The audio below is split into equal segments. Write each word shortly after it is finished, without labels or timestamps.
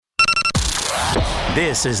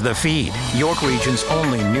This is The Feed, York Region's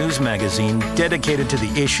only news magazine dedicated to the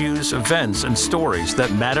issues, events, and stories that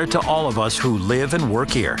matter to all of us who live and work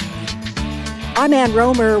here. I'm Ann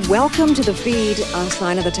Romer. Welcome to The Feed, a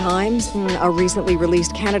sign of the times. A recently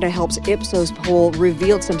released Canada Helps Ipsos poll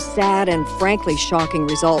revealed some sad and frankly shocking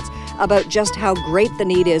results about just how great the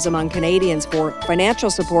need is among Canadians for financial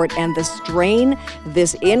support and the strain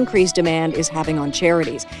this increased demand is having on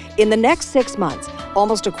charities. In the next 6 months,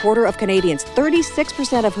 almost a quarter of Canadians,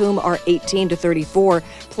 36% of whom are 18 to 34,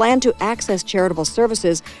 plan to access charitable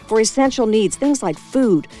services for essential needs, things like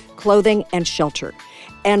food, clothing, and shelter.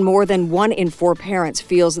 And more than 1 in 4 parents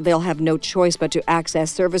feels they'll have no choice but to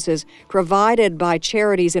access services provided by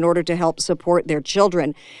charities in order to help support their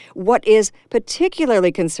children. What is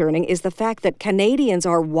particularly concerning is the fact that Canadians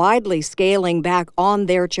are widely scaling back on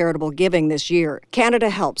their charitable giving this year.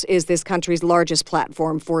 Canada Helps is this country's largest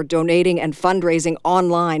platform for donating and fundraising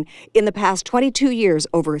online. In the past 22 years,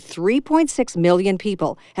 over 3.6 million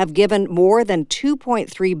people have given more than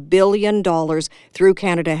 $2.3 billion through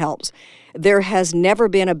Canada Helps. There has never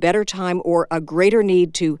been a better time or a greater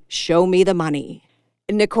need to show me the money.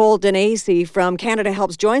 Nicole Danesi from Canada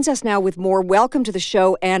Helps joins us now with more. Welcome to the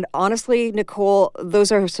show. And honestly, Nicole,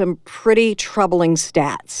 those are some pretty troubling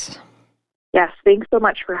stats. Yes, thanks so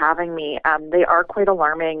much for having me. They are quite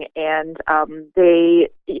alarming, and there's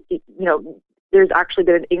actually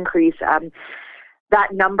been an increase.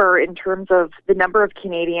 That number, in terms of the number of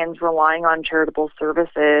Canadians relying on charitable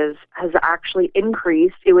services, has actually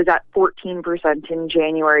increased. It was at 14% in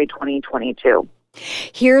January 2022.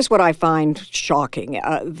 Here's what I find shocking.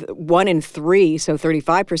 1 in 3, so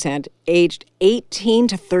 35%, aged 18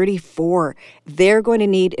 to 34, they're going to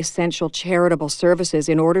need essential charitable services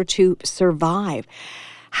in order to survive.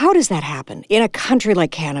 How does that happen in a country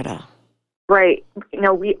like Canada? Right.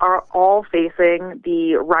 We are all facing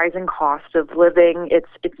the rising cost of living.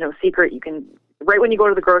 It's no secret. Right when you go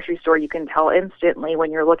to the grocery store, you can tell instantly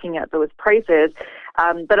when you're looking at those prices.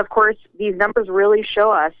 But of course, these numbers really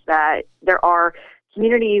show us that there are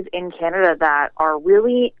communities in Canada that are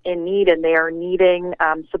really in need, and they are needing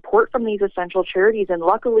support from these essential charities. And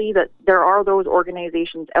luckily that there are those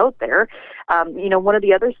organizations out there. One of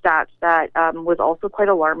the other stats that was also quite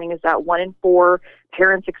alarming is that 1 in 4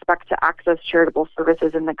 parents expect to access charitable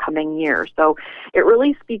services in the coming year. So it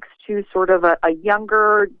really speaks to sort of a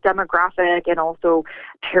younger demographic, and also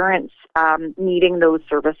parents needing those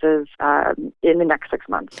services in the next 6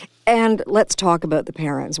 months. And let's talk about the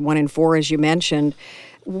parents. 1 in 4, as you mentioned.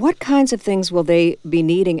 What kinds of things will they be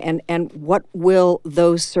needing, and what will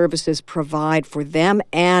those services provide for them,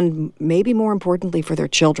 and maybe more importantly for their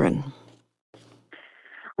children?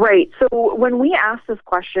 Right. So when we ask this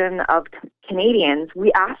question of Canadians,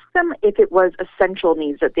 we ask them if it was essential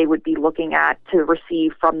needs that they would be looking at to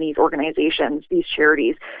receive from these organizations, these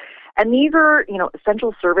charities. And these are,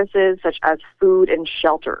 essential services such as food and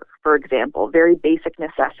shelter, for example, very basic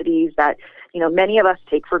necessities that, many of us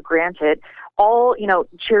take for granted. All,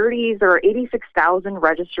 charities, there are 86,000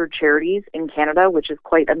 registered charities in Canada, which is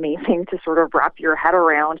quite amazing to sort of wrap your head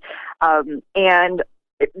around. And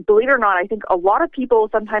believe it or not, I think a lot of people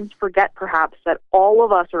sometimes forget perhaps that all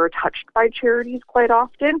of us are touched by charities quite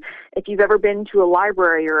often. If you've ever been to a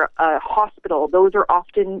library or a hospital, those are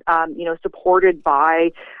often, supported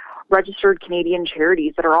by registered Canadian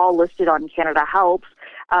charities that are all listed on Canada Helps.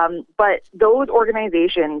 But those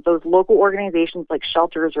organizations, those local organizations like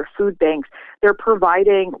shelters or food banks, they're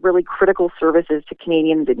providing really critical services to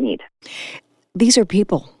Canadians in need. These are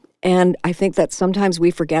people. And I think that sometimes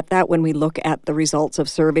we forget that when we look at the results of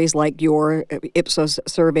surveys like your Ipsos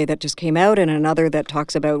survey that just came out, and another that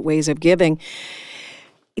talks about ways of giving.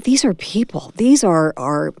 These are people. These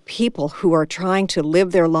are people who are trying to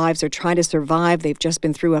live their lives. They're trying to survive. They've just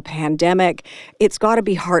been through a pandemic. It's got to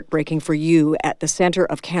be heartbreaking for you at the center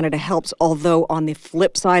of Canada Helps, although on the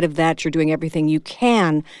flip side of that, you're doing everything you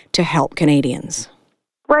can to help Canadians.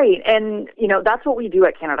 Right, and that's what we do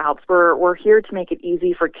at Canada Helps. We're here to make it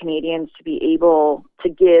easy for Canadians to be able to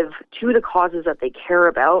give to the causes that they care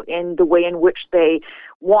about in the way in which they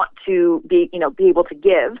want to be able to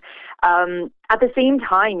give. At the same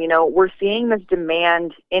time, we're seeing this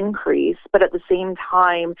demand increase, but at the same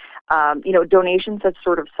time, donations have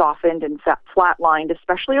sort of softened and flatlined,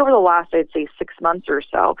 especially over the last, I'd say, 6 months or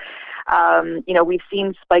so. We've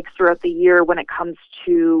seen spikes throughout the year when it comes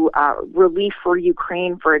to relief for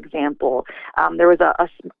Ukraine, for example. There was a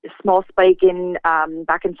small spike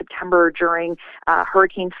back in September during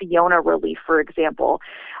Hurricane Fiona relief, for example.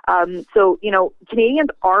 So Canadians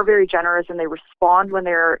are very generous and they respond when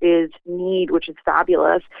there is need, which is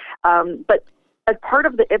fabulous. But as part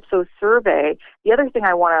of the Ipsos survey, the other thing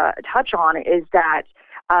I want to touch on is that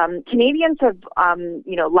Canadians have,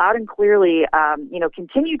 loud and clearly,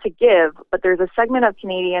 continue to give, but there's a segment of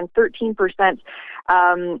Canadians, 13%,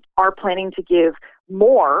 are planning to give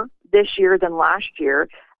more this year than last year.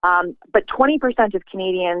 But 20% of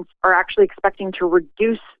Canadians are actually expecting to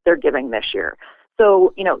reduce their giving this year.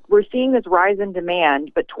 So, we're seeing this rise in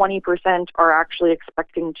demand, but 20% are actually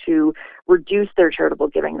expecting to reduce their charitable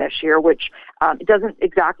giving this year, which it doesn't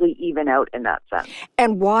exactly even out in that sense.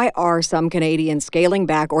 And why are some Canadians scaling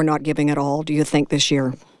back or not giving at all, do you think, this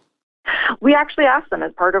year? We actually asked them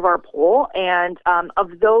as part of our poll, and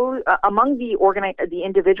of those among the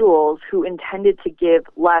individuals who intended to give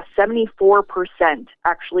less, 74%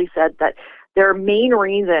 actually said that their main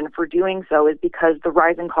reason for doing so is because the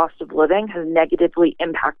rising cost of living has negatively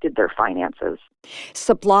impacted their finances.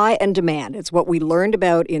 Supply and demand. It's what we learned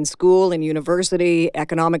about in school, in university,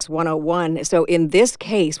 Economics 101. So in this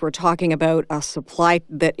case, we're talking about a supply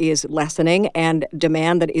that is lessening and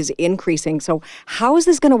demand that is increasing. So how is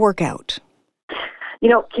this going to work out?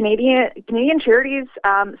 Canadian charities,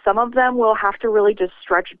 some of them will have to really just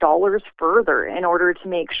stretch dollars further in order to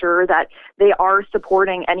make sure that they are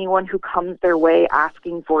supporting anyone who comes their way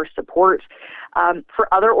asking for support.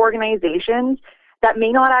 For other organizations, that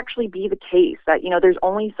may not actually be the case, that, there's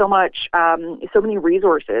only so many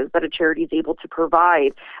resources that a charity is able to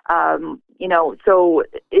provide. So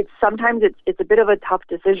sometimes it's a bit of a tough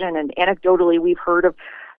decision. And anecdotally, we've heard of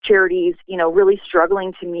charities, really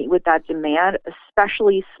struggling to meet with that demand,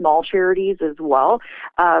 especially small charities as well.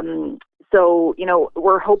 So,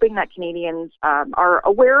 we're hoping that Canadians are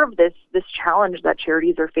aware of this challenge that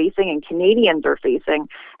charities are facing and Canadians are facing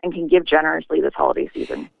and can give generously this holiday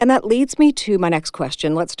season. And that leads me to my next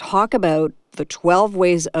question. Let's talk about the 12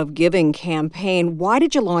 Ways of Giving campaign. Why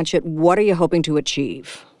did you launch it? What are you hoping to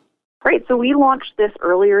achieve? Great. So we launched this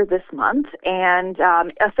earlier this month, and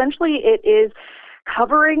essentially it is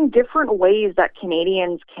covering different ways that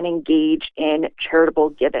Canadians can engage in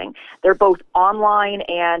charitable giving. They're both online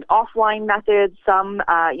and offline methods, some,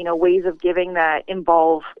 ways of giving that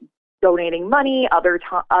involve donating money, other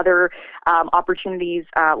opportunities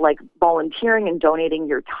like volunteering and donating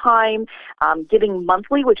your time, giving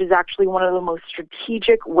monthly, which is actually one of the most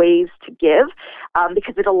strategic ways to give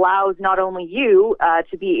because it allows not only you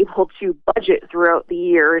to be able to budget throughout the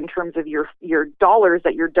year in terms of your dollars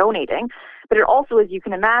that you're donating, but it also, as you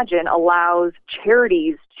can imagine, allows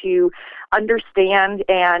charities to understand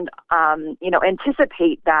and,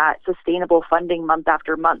 anticipate that sustainable funding month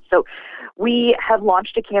after month. So we have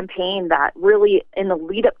launched a campaign that really, in the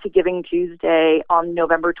lead up to Giving Tuesday on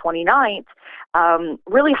November 29th,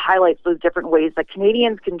 really highlights those different ways that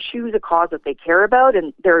Canadians can choose a cause that they care about,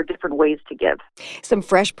 and there are different ways to give. Some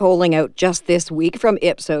fresh polling out just this week from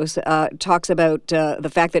Ipsos talks about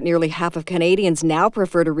the fact that nearly half of Canadians now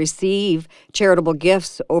prefer to receive charitable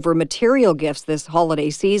gifts over material gifts this holiday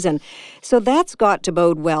season. So that's got to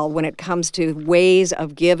bode well when it comes to ways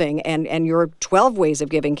of giving and your 12 Ways of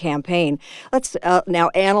Giving campaign. Let's now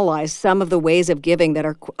analyze some of the ways of giving that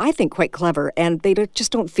are, I think, quite clever, and they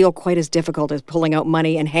just don't feel quite as difficult as pulling out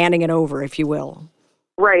money and handing it over, if you will.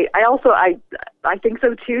 Right. I think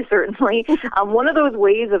so too, certainly. One of those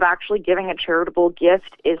ways of actually giving a charitable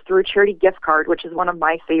gift is through a charity gift card, which is one of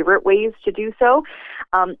my favorite ways to do so.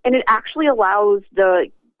 And it actually allows the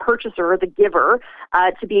purchaser, the giver,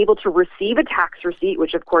 to be able to receive a tax receipt,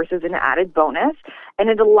 which of course is an added bonus, and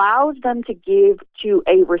it allows them to give to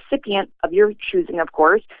a recipient of your choosing, of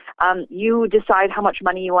course. You decide how much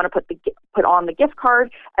money you want to put on the gift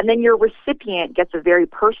card, and then your recipient gets a very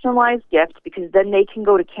personalized gift because then they can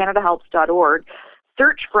go to CanadaHelps.org,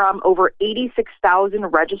 search from over 86,000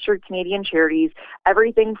 registered Canadian charities,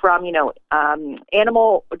 everything from,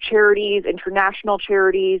 animal charities, international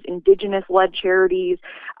charities, Indigenous-led charities,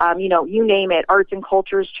 you name it, arts and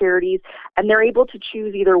cultures charities, and they're able to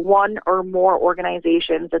choose either one or more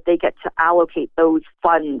organizations that they get to allocate those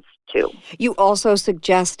funds to. You also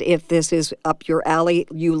suggest, if this is up your alley,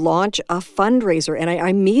 you launch a fundraiser, and I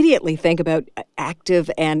immediately think about active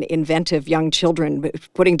and inventive young children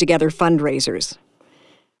putting together fundraisers.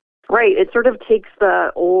 Right. It sort of takes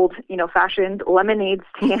the old, fashioned lemonade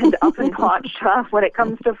stand up a notch when it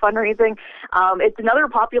comes to fundraising. It's another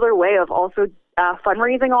popular way of also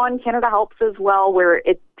fundraising on Canada Helps as well, where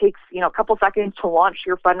it takes, a couple seconds to launch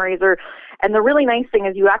your fundraiser. And the really nice thing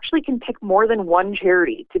is you actually can pick more than one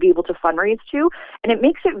charity to be able to fundraise to. And it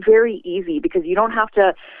makes it very easy because you don't have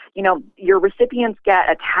to, your recipients get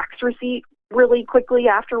a tax receipt really quickly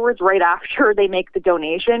afterwards, right after they make the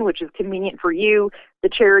donation, which is convenient for you, the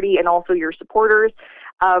charity, and also your supporters.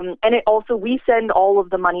 And it also, we send all of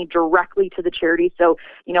the money directly to the charity. So,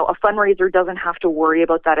 a fundraiser doesn't have to worry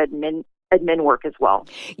about that admin work as well.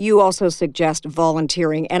 You also suggest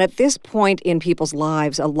volunteering. And at this point in people's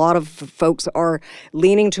lives, a lot of folks are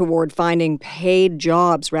leaning toward finding paid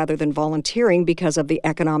jobs rather than volunteering because of the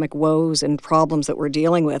economic woes and problems that we're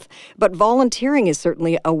dealing with. But volunteering is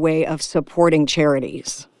certainly a way of supporting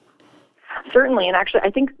charities. Certainly, and actually,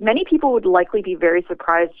 I think many people would likely be very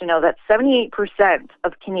surprised to know that 78%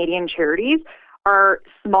 of Canadian charities are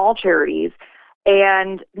small charities,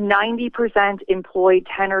 and 90% employ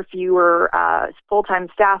 10 or fewer full-time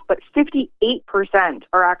staff, but 58%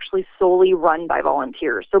 are actually solely run by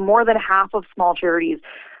volunteers. So more than half of small charities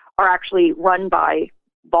are actually run by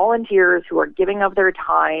volunteers who are giving of their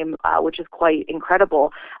time, which is quite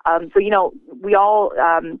incredible. We all,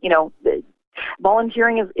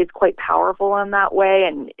 volunteering is quite powerful in that way,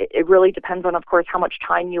 and it really depends on, of course, how much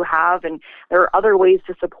time you have, and there are other ways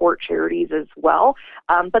to support charities as well.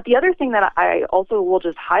 But the other thing that I also will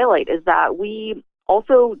just highlight is that we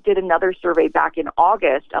also did another survey back in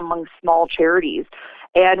August among small charities.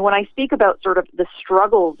 And when I speak about sort of the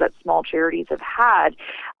struggles that small charities have had,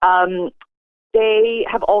 they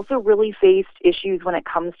have also really faced issues when it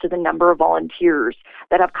comes to the number of volunteers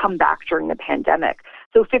that have come back during the pandemic.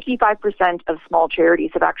 So 55% of small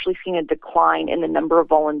charities have actually seen a decline in the number of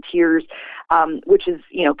volunteers, which is,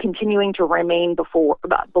 continuing to remain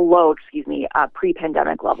below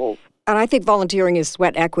pre-pandemic levels. And I think volunteering is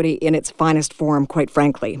sweat equity in its finest form, quite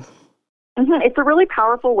frankly. Mm-hmm. It's a really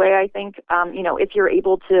powerful way, I think, if you're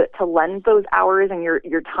able to lend those hours and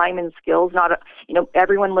your time and skills.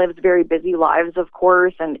 Everyone lives very busy lives, of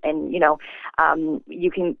course, and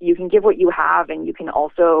you can give what you have, and you can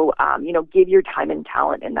also, give your time and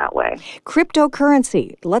talent in that way.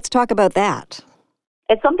 Cryptocurrency. Let's talk about that.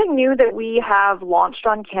 It's something new that we have launched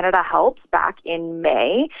on Canada Helps back in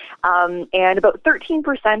May, and about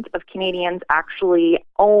 13% of Canadians actually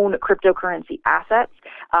own cryptocurrency assets.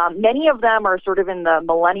 Many of them are sort of in the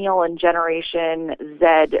millennial and Generation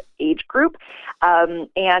Z age group,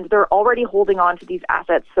 and they're already holding on to these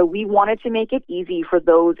assets. So we wanted to make it easy for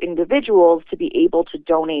those individuals to be able to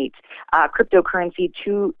donate cryptocurrency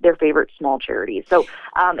to their favorite small charities. So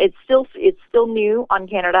it's still new on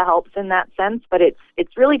Canada Helps in that sense, but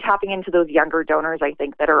it's really tapping into those younger donors, I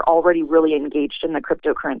think, that are already really engaged in the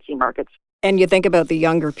cryptocurrency markets. And you think about the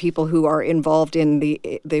younger people who are involved in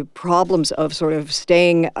the problems of sort of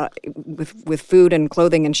staying with food and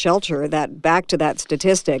clothing and shelter, that back to that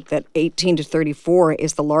statistic that 18 to 34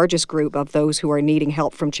 is the largest group of those who are needing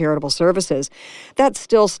help from charitable services. That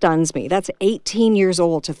still stuns me. That's 18 years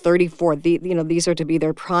old to 34. These are to be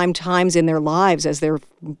their prime times in their lives as they're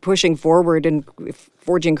pushing forward and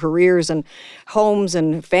forging careers and homes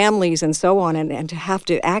and families and so on, and to have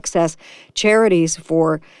to access charities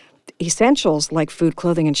for essentials like food,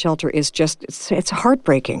 clothing, and shelter is just, it's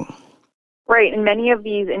heartbreaking. Right, and many of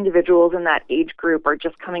these individuals in that age group are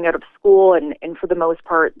just coming out of school, and for the most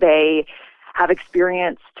part, they have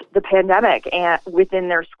experienced the pandemic and within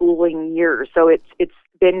their schooling years. So it's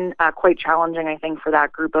been quite challenging, I think, for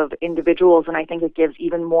that group of individuals, and I think it gives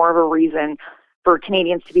even more of a reason for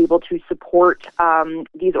Canadians to be able to support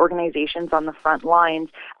these organizations on the front lines,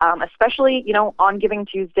 especially, on Giving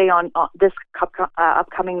Tuesday, on this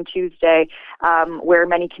upcoming Tuesday, where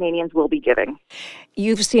many Canadians will be giving.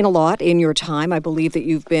 You've seen a lot in your time. I believe that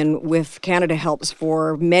you've been with Canada Helps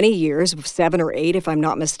for many years, 7 or 8, if I'm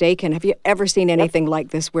not mistaken. Have you ever seen anything like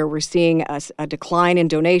this where we're seeing a decline in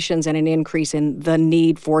donations and an increase in the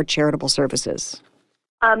need for charitable services?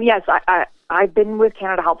 Yes, I've been with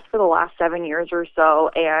Canada Helps for the last 7 years or so,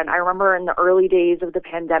 and I remember in the early days of the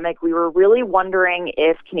pandemic, we were really wondering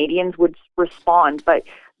if Canadians would respond, but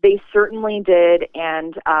they certainly did,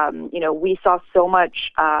 and, we saw so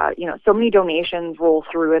much, so many donations roll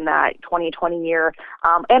through in that 2020 year,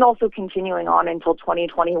 and also continuing on until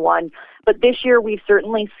 2021. But this year, we've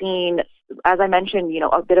certainly seen, as I mentioned,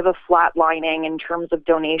 a bit of a flatlining in terms of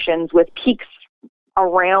donations, with peaks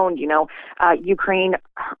around, Ukraine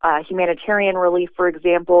humanitarian relief, for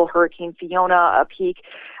example, Hurricane Fiona, a peak.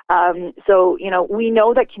 So, we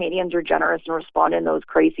know that Canadians are generous and respond in those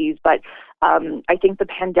crises, but I think the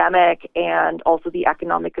pandemic and also the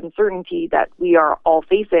economic uncertainty that we are all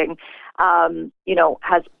facing,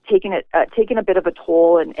 has taken a bit of a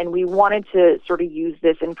toll, and we wanted to sort of use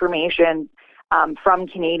this information from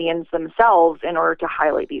Canadians themselves in order to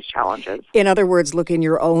highlight these challenges. In other words, look in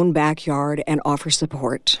your own backyard and offer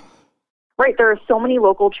support. Right. There are so many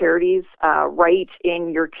local charities right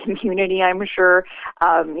in your community, I'm sure.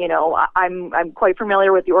 I'm quite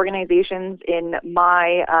familiar with the organizations in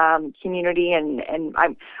my community, and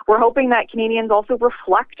we're hoping that Canadians also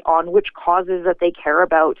reflect on which causes that they care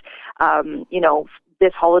about,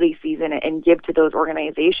 this holiday season and give to those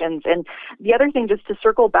organizations. And the other thing, just to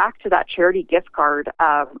circle back to that charity gift card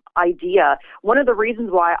idea, one of the reasons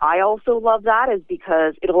why I also love that is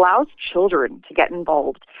because it allows children to get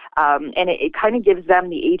involved. And it kind of gives them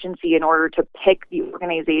the agency in order to pick the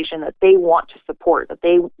organization that they want to support, that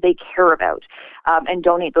they care about, and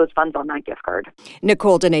donate those funds on that gift card.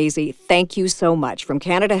 Nicole Danese, thank you so much. From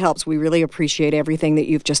Canada Helps, we really appreciate everything that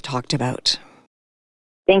you've just talked about.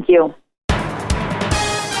 Thank you.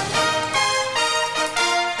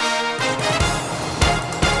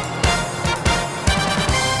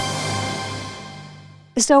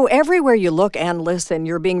 So everywhere you look and listen,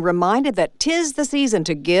 you're being reminded that 'tis the season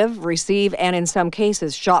to give, receive, and in some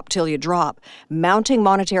cases, shop till you drop. Mounting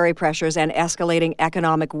monetary pressures and escalating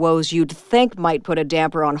economic woes you'd think might put a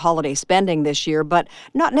damper on holiday spending this year, but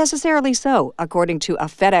not necessarily so, according to a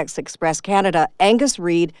FedEx Express Canada Angus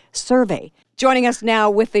Reid survey. Joining us now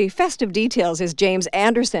with the festive details is James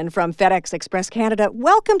Anderson from FedEx Express Canada.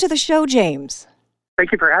 Welcome to the show, James.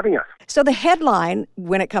 Thank you for having us. So the headline,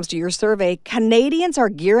 when it comes to your survey, Canadians are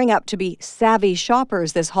gearing up to be savvy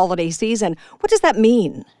shoppers this holiday season. What does that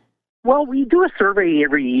mean? Well, we do a survey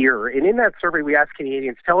every year, and in that survey we ask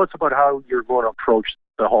Canadians, tell us about how you're going to approach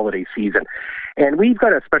the holiday season. And we've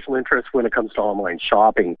got a special interest when it comes to online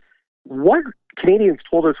shopping. What Canadians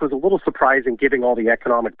told us was a little surprising given all the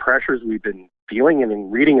economic pressures we've been feeling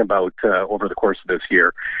and reading about over the course of this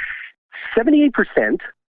year. 78%,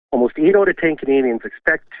 almost 8 out of 10 Canadians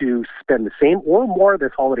expect to spend the same or more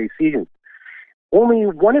this holiday season. Only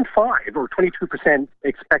 1 in 5, or 22%,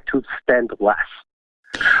 expect to spend less.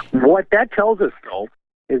 What that tells us, though,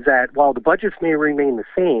 is that while the budgets may remain the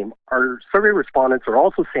same, our survey respondents are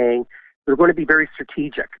also saying they're going to be very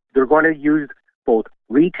strategic. They're going to use both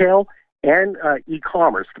retail and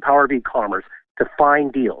e-commerce, the power of e-commerce, to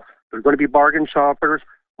find deals. They're going to be bargain shoppers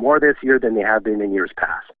more this year than they have been in years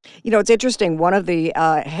past. You know, it's interesting. One of the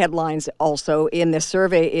headlines also in this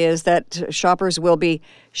survey is that shoppers will be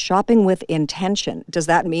shopping with intention. Does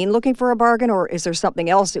that mean looking for a bargain, or is there something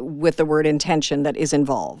else with the word intention that is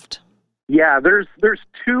involved? Yeah, there's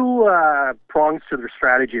two prongs to their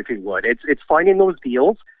strategy, if you would. It's finding those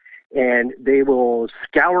deals, and they will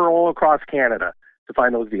scour all across Canada to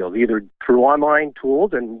find those deals, either through online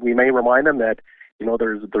tools, and we may remind them that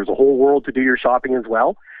there's a whole world to do your shopping as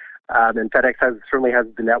well. And FedEx certainly has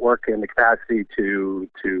the network and the capacity to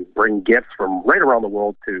bring gifts from right around the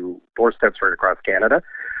world to doorsteps right across Canada.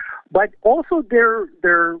 But also they're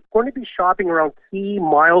going to be shopping around key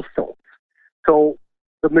milestones. So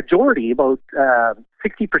the majority, about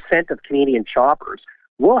 60% of Canadian shoppers,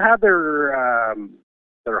 will have their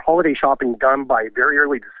holiday shopping done by very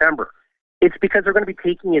early December. It's because they're going to be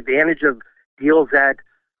taking advantage of deals that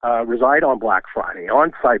reside on Black Friday,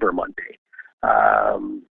 on Cyber Monday.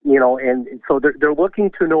 And so they're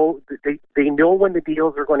looking to know, they know when the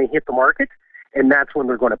deals are going to hit the market, and that's when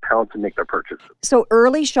they're going to pounce and make their purchases. So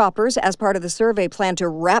early shoppers, as part of the survey, plan to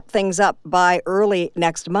wrap things up by early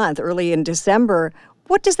next month, early in December.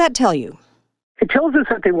 What does that tell you? It tells us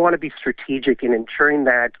that they want to be strategic in ensuring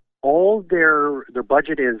that all their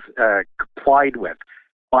budget is complied with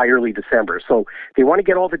by early December. So they want to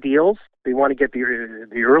get all the deals, they want to get the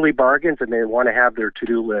early bargains, and they want to have their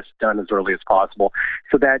to-do list done as early as possible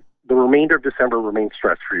so that the remainder of December remains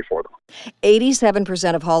stress-free for them.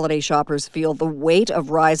 87% of holiday shoppers feel the weight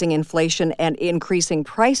of rising inflation and increasing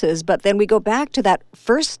prices, but then we go back to that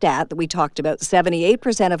first stat that we talked about.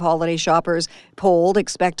 78% of holiday shoppers polled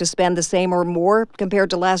expect to spend the same or more compared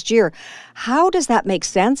to last year. How does that make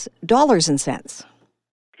sense, dollars and cents?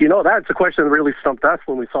 That's a question that really stumped us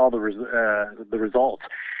when we saw the results.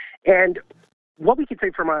 And what we can say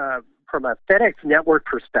from a FedEx network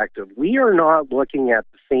perspective, we are not looking at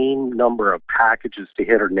the same number of packages to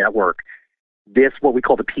hit our network this, what we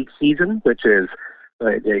call the peak season, which is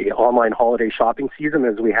the online holiday shopping season,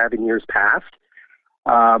 as we have in years past.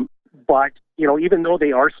 But, even though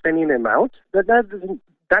they are spending an amount,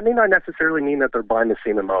 that may not necessarily mean that they're buying the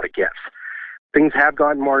same amount of gifts. Things have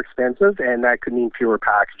gotten more expensive, and that could mean fewer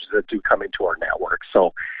packages that do come into our network.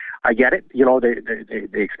 So I get it.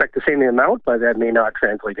 They expect the same amount, but that may not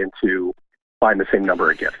translate into buying the same number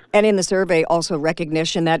of gifts. And in the survey, also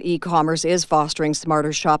recognition that e-commerce is fostering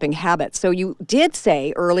smarter shopping habits. So you did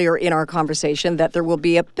say earlier in our conversation that there will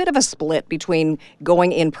be a bit of a split between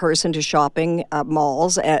going in person to shopping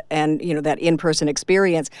malls and that in-person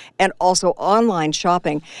experience, and also online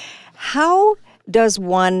shopping. How does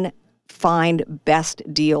one find best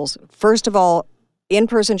deals? First of all,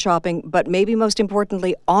 in-person shopping, but maybe most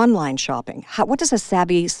importantly, online shopping. What does a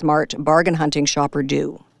savvy, smart bargain hunting shopper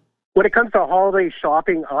do? When it comes to holiday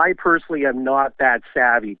shopping, I personally am not that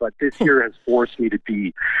savvy, but this year has forced me to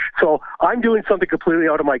be. So I'm doing something completely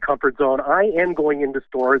out of my comfort zone. I am going into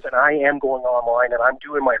stores and I am going online and I'm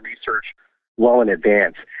doing my research well in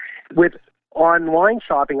advance. With online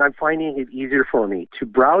shopping, I'm finding it easier for me to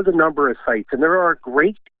browse a number of sites, and there are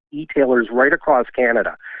great e-tailers right across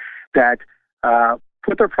Canada that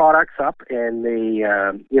put their products up, and they,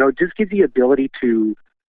 just give the ability to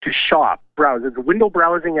shop, browse. It's window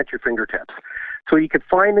browsing at your fingertips. So you can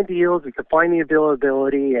find the deals, you can find the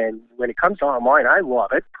availability, and when it comes to online, I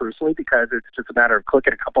love it personally because it's just a matter of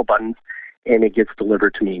clicking a couple buttons and it gets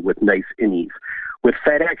delivered to me with nice ease. With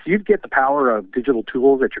FedEx, you get the power of digital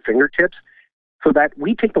tools at your fingertips so that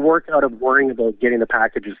we take the work out of worrying about getting the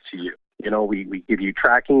packages to you. We give you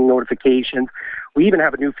tracking notifications. We even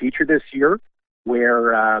have a new feature this year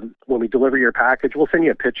where when we deliver your package, we'll send you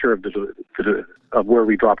a picture of where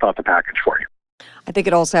we dropped off the package for you. I think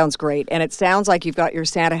it all sounds great, and it sounds like you've got your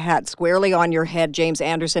Santa hat squarely on your head, James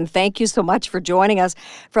Anderson. Thank you so much for joining us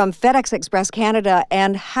from FedEx Express Canada,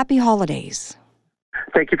 and happy holidays.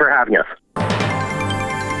 Thank you for having us.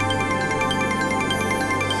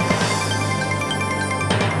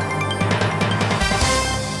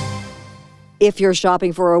 If you're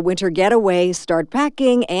shopping for a winter getaway, start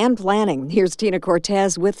packing and planning. Here's Tina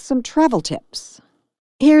Cortez with some travel tips.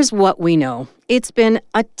 Here's what we know. It's been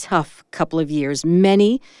a tough couple of years.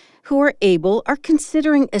 Many who are able are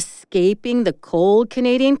considering escaping the cold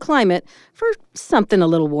Canadian climate for something a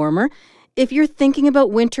little warmer. If you're thinking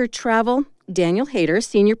about winter travel, Daniel Hayter,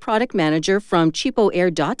 Senior Product Manager from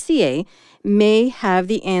cheapoair.ca, may have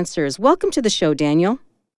the answers. Welcome to the show, Daniel.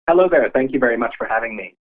 Hello there. Thank you very much for having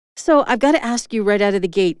me. So I've got to ask you right out of the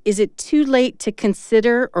gate, is it too late to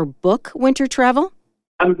consider or book winter travel?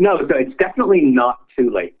 No, so it's definitely not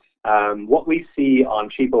too late. What we see on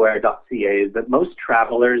cheapoair.ca is that most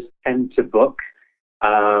travelers tend to book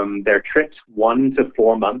their trips 1 to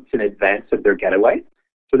 4 months in advance of their getaway.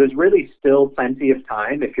 So there's really still plenty of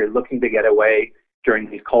time if you're looking to get away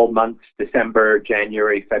during these cold months, December,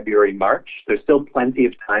 January, February, March. There's still plenty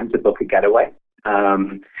of time to book a getaway.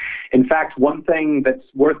 In fact, one thing that's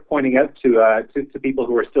worth pointing out to people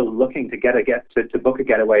who are still looking to book a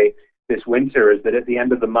getaway this winter is that at the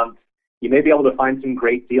end of the month, you may be able to find some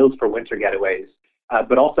great deals for winter getaways,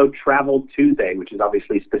 but also Travel Tuesday, which is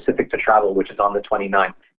obviously specific to travel, which is on the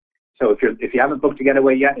 29th. So if you haven't booked a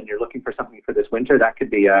getaway yet and you're looking for something for this winter, that could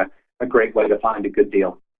be a great way to find a good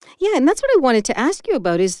deal. Yeah, and that's what I wanted to ask you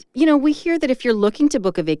about is, we hear that if you're looking to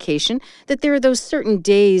book a vacation, that there are those certain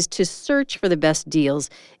days to search for the best deals.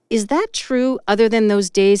 Is that true other than those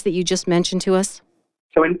days that you just mentioned to us?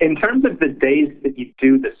 So in terms of the days that you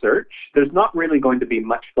do the search, there's not really going to be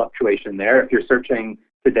much fluctuation there. If you're searching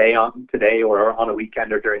today or on a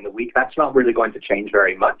weekend or during the week, that's not really going to change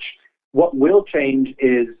very much. What will change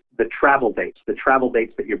is the travel dates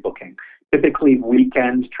that you're booking. Typically,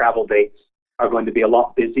 weekend travel dates are going to be a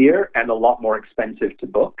lot busier and a lot more expensive to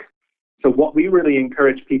book. So what we really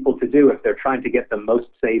encourage people to do if they're trying to get the most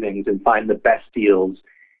savings and find the best deals,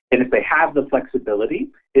 and if they have the flexibility,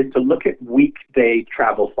 is to look at weekday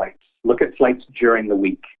travel flights. Look at flights during the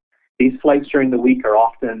week. These flights during the week are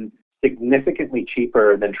often significantly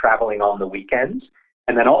cheaper than traveling on the weekends.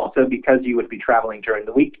 And then also because you would be traveling during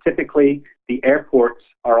the week, typically the airports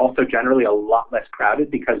are also generally a lot less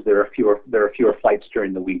crowded because there are fewer flights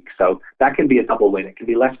during the week. So that can be a double win. It can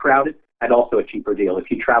be less crowded and also a cheaper deal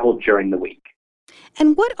if you travel during the week.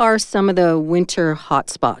 And what are some of the winter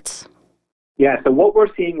hotspots? Yeah, so what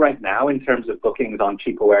we're seeing right now in terms of bookings on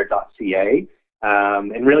cheapoair.ca,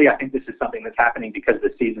 and really I think this is something that's happening because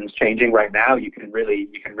the season's changing right now, you can really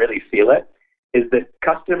feel it, is that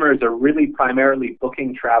customers are really primarily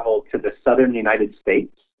booking travel to the southern United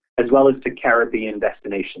States as well as to Caribbean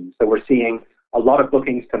destinations. So we're seeing a lot of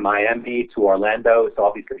bookings to Miami, to Orlando, so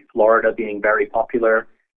obviously Florida being very popular,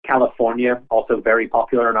 California also very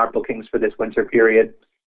popular in our bookings for this winter period,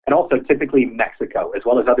 and also typically Mexico, as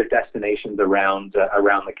well as other destinations around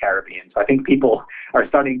the Caribbean. So I think people are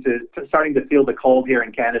starting to feel the cold here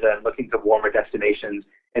in Canada and looking to warmer destinations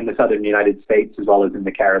in the southern United States as well as in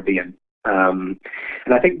the Caribbean. And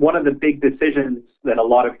I think one of the big decisions that a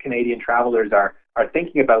lot of Canadian travelers are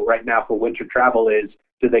thinking about right now for winter travel is,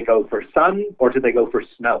 do they go for sun or do they go for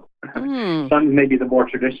snow? Sun may be the more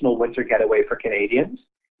traditional winter getaway for Canadians,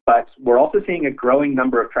 but we're also seeing a growing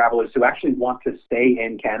number of travelers who actually want to stay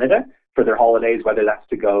in Canada for their holidays, whether that's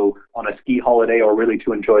to go on a ski holiday or really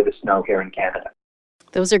to enjoy the snow here in Canada.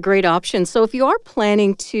 Those are great options. So if you are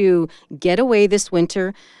planning to get away this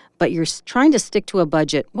winter, but you're trying to stick to a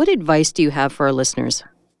budget, what advice do you have for our listeners?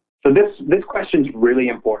 So this question is really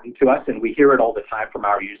important to us, and we hear it all the time from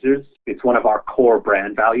our users. It's one of our core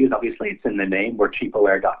brand values. Obviously, it's in the name. We're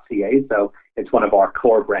cheapoair.ca, so it's one of our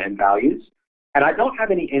core brand values. And I don't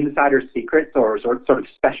have any insider secrets or sort of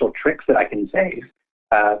special tricks that I can say.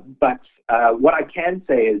 But what I can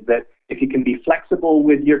say is that if you can be flexible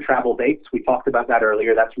with your travel dates, we talked about that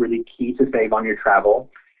earlier, that's really key to save on your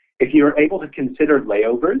travel. If you're able to consider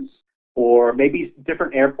layovers, or maybe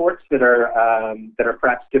different airports that are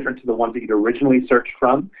perhaps different to the ones that you'd originally searched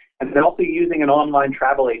from, and then also using an online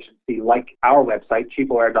travel agency like our website,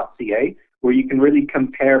 cheapoair.ca, where you can really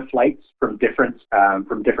compare flights from different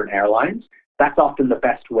airlines. That's often the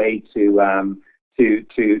best way to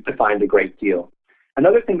find a great deal.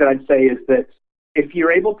 Another thing that I'd say is that if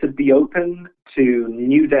you're able to be open to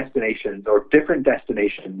new destinations or different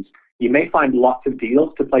destinations, you may find lots of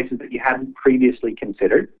deals to places that you hadn't previously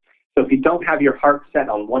considered. So if you don't have your heart set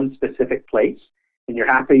on one specific place and you're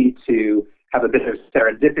happy to have a bit of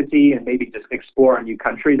serendipity and maybe just explore a new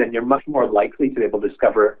country, then you're much more likely to be able to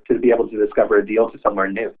discover a deal to somewhere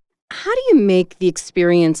new. How do you make the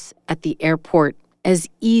experience at the airport as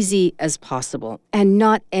easy as possible and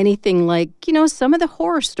not anything like, some of the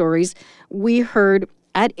horror stories we heard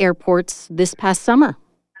at airports this past summer?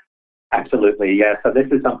 Absolutely, yeah. So this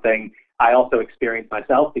is something I also experienced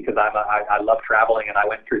myself because I love traveling, and I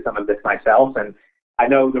went through some of this myself. And I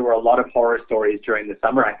know there were a lot of horror stories during the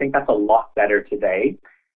summer. I think that's a lot better today.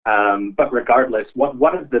 But regardless,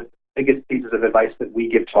 one of the biggest pieces of advice that we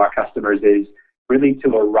give to our customers is really to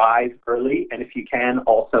arrive early, and if you can,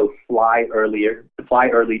 also fly early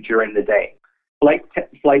during the day.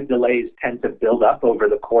 Flight delays tend to build up over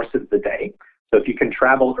the course of the day. So if you can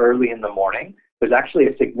travel early in the morning, there's actually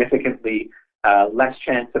a significantly less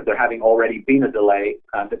chance of there having already been a delay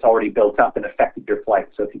that's already built up and affected your flight.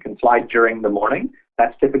 So if you can fly during the morning,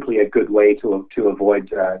 that's typically a good way to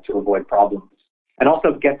avoid problems. And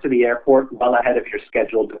also get to the airport well ahead of your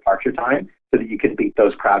scheduled departure time so that you can beat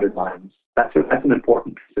those crowded lines. That's an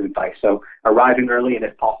important piece of advice. So arriving early and,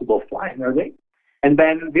 if possible, flying early. And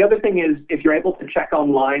then the other thing is, if you're able to check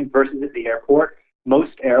online versus at the airport,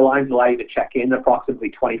 most airlines allow you to check in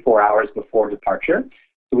approximately 24 hours before departure.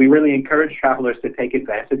 So we really encourage travelers to take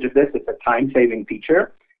advantage of this. It's a time-saving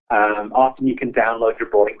feature. Often you can download your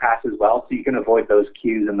boarding pass as well, so you can avoid those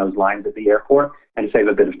queues and those lines at the airport and save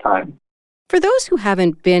a bit of time. For those who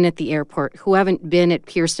haven't been at the airport, who haven't been at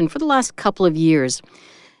Pearson for the last couple of years,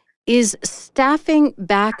 is staffing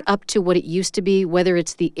back up to what it used to be, whether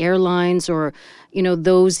it's the airlines or,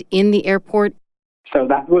 those in the airport? So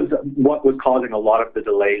that was what was causing a lot of the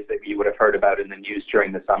delays that you would have heard about in the news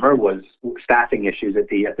during the summer, was staffing issues at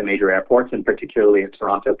the major airports, and particularly at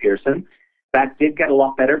Toronto Pearson. That did get a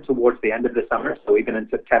lot better towards the end of the summer. So even in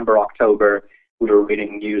September, October, we were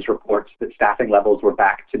reading news reports that staffing levels were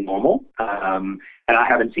back to normal. And I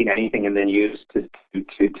haven't seen anything in the news to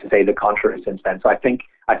say the contrary since then. So I think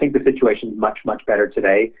the situation is much, much better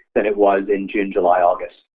today than it was in June, July,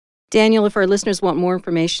 August. Daniel, if our listeners want more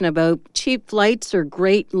information about cheap flights or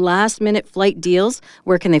great last-minute flight deals,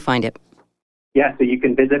 where can they find it? Yeah, so you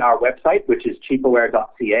can visit our website, which is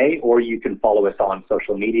cheapoair.ca, or you can follow us on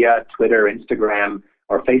social media, Twitter, Instagram,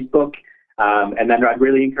 or Facebook. And then I'd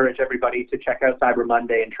really encourage everybody to check out Cyber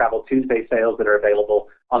Monday and Travel Tuesday sales that are available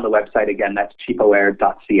on the website. Again, that's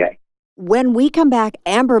cheapoair.ca. When we come back,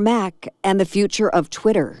 Amber Mack and the future of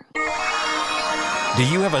Twitter. Do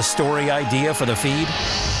you have a story idea for the feed?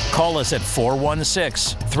 Call us at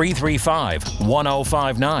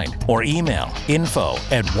 416-335-1059 or email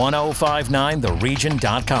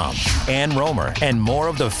info@1059theregion.com. Ann Romer and more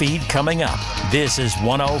of the feed coming up. This is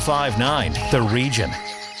 1059 The Region.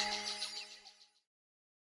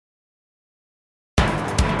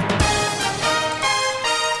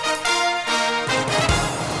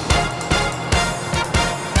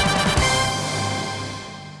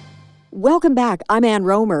 Welcome back. I'm Ann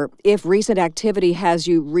Romer. If recent activity has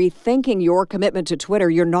you rethinking your commitment to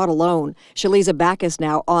Twitter, you're not alone. Shaliza Backus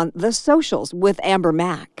now on The Socials with Amber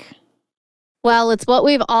Mack. Well, it's what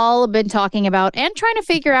we've all been talking about and trying to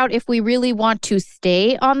figure out if we really want to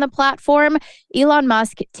stay on the platform. Elon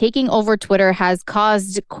Musk taking over Twitter has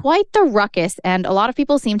caused quite the ruckus, and a lot of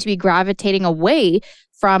people seem to be gravitating away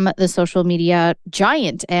from the social media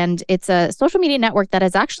giant. And it's a social media network that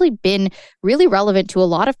has actually been really relevant to a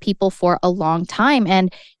lot of people for a long time.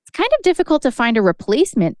 And it's kind of difficult to find a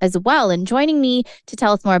replacement as well. And joining me to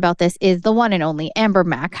tell us more about this is the one and only Amber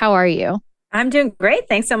Mack. How are you? I'm doing great.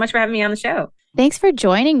 Thanks so much for having me on the show. Thanks for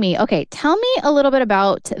joining me. Okay, tell me a little bit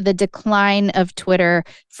about the decline of Twitter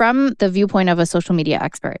from the viewpoint of a social media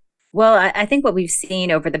expert. Well, I think what we've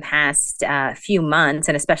seen over the past few months,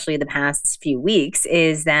 and especially the past few weeks,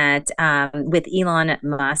 is that with Elon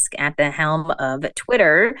Musk at the helm of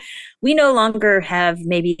Twitter, we no longer have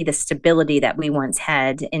maybe the stability that we once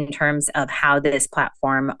had in terms of how this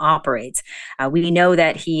platform operates. We know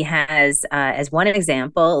that he has, as one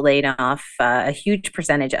example, laid off a huge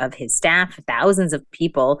percentage of his staff, thousands of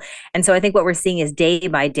people. And so I think what we're seeing is day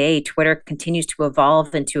by day, Twitter continues to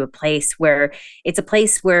evolve into a place where it's a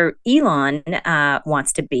place where Elon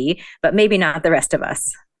wants to be, but maybe not the rest of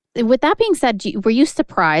us. With that being said, were you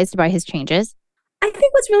surprised by his changes? I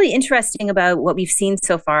think what's really interesting about what we've seen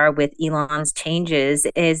so far with Elon's changes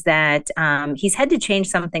is that he's had to change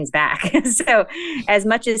some things back. So, as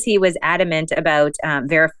much as he was adamant about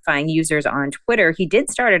verifying users on Twitter, he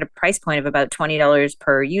did start at a price point of about $20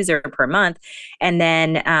 per user per month. And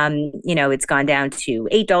then, it's gone down to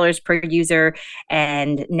 $8 per user.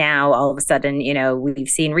 And now, all of a sudden, we've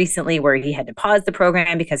seen recently where he had to pause the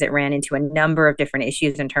program because it ran into a number of different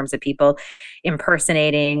issues in terms of people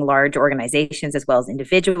impersonating large organizations as well as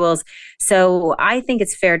individuals. So I think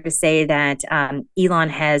it's fair to say that Elon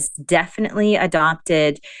has definitely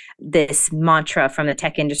adopted this mantra from the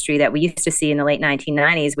tech industry that we used to see in the late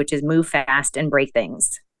 1990s, which is move fast and break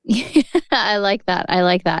things. I like that.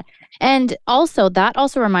 And that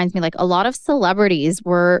also reminds me, like, a lot of celebrities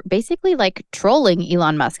were basically like trolling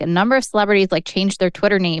Elon Musk. A number of celebrities like changed their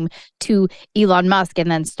Twitter name to Elon Musk and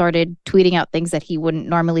then started tweeting out things that he wouldn't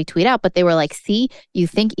normally tweet out. But they were like, see, you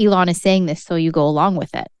think Elon is saying this, so you go along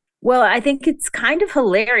with it. Well, I think it's kind of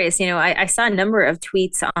hilarious. I saw a number of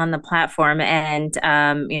tweets on the platform, and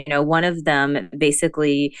one of them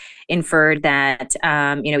basically inferred that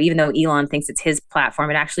even though Elon thinks it's his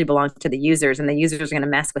platform, it actually belongs to the users, and the users are going to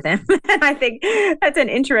mess with him. And I think that's an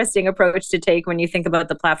interesting approach to take when you think about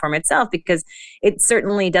the platform itself, because it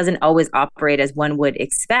certainly doesn't always operate as one would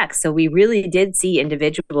expect. So we really did see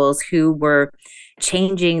individuals who were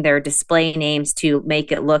changing their display names to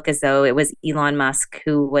make it look as though it was Elon Musk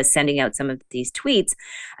who was sending out some of these tweets.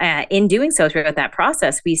 In doing so throughout that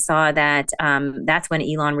process, we saw that that's when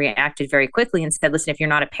Elon reacted very quickly and said, listen, if you're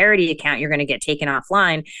not a parody account, you're going to get taken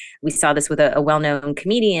offline. We saw this with a well-known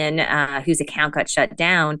comedian whose account got shut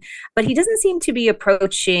down, but he doesn't seem to be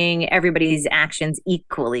approaching everybody's actions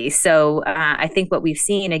equally. So I think what we've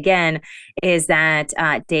seen again is that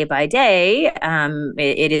day by day,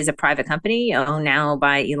 it is a private company owned now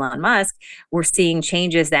by Elon Musk. We're seeing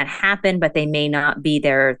changes that happen, but they may not be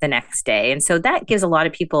there the next day. And so that gives a lot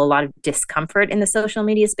of people a lot of discomfort in the social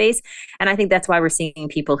media space. And I think that's why we're seeing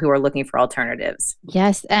people who are looking for alternatives.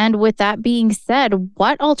 Yes. And with that being said,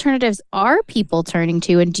 what alternatives are people turning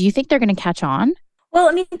to? And do you think they're going to catch on? Well,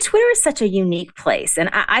 I mean, Twitter is such a unique place, and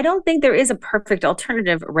I don't think there is a perfect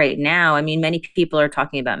alternative right now. I mean, many people are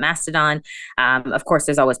talking about Mastodon. Of course,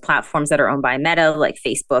 there's always platforms that are owned by Meta, like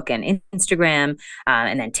Facebook and Instagram,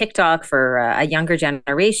 and then TikTok for a younger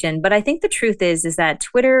generation. But I think the truth is that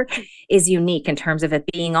Twitter is unique in terms of it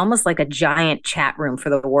being almost like a giant chat room for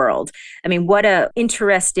the world. I mean, what a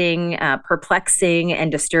interesting, perplexing, and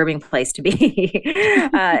disturbing place to be.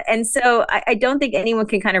 And so I don't think anyone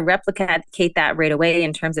can kind of replicate that right away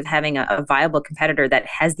in terms of having a viable competitor that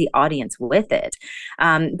has the audience with it.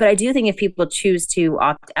 But I do think if people choose to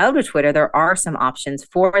opt out of Twitter, there are some options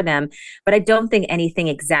for them. But I don't think anything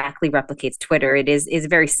exactly replicates Twitter. It is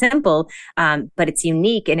very simple, but it's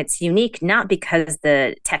unique. And it's unique not because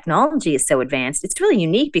the technology is so advanced. It's really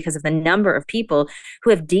unique because of the number of people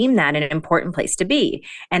who have deemed that an important place to be.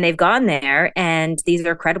 And they've gone there, and these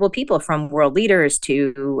are credible people, from world leaders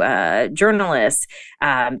to journalists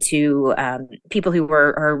to people who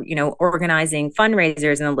are organizing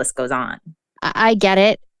fundraisers, and the list goes on. I get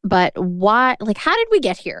it. But why, how did we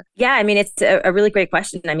get here? Yeah, I mean, it's a really great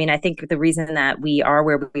question. I mean, I think the reason that we are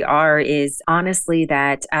where we are is honestly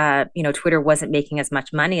that, Twitter wasn't making as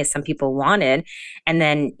much money as some people wanted. And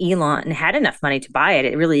then Elon had enough money to buy it.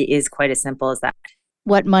 It really is quite as simple as that.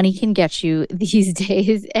 What money can get you these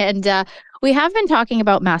days. And we have been talking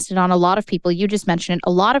about Mastodon. A lot of people, you just mentioned it,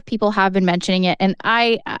 a lot of people have been mentioning it. And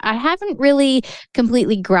I haven't really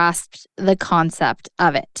completely grasped the concept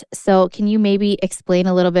of it. So can you maybe explain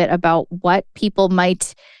a little bit about what people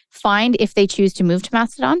might find if they choose to move to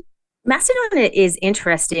Mastodon? Mastodon is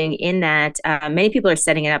interesting in that many people are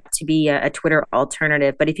setting it up to be a Twitter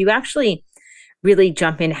alternative. But if you actually really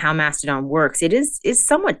jump into how Mastodon works, it is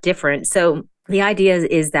somewhat different. So the idea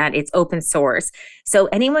is that it's open source. So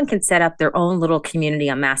anyone can set up their own little community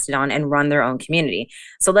on Mastodon and run their own community.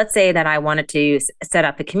 So let's say that I wanted to set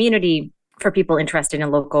up a community for people interested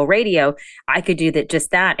in local radio, I could do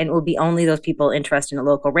just that, and it would be only those people interested in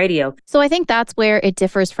local radio. So I think that's where it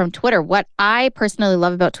differs from Twitter. What I personally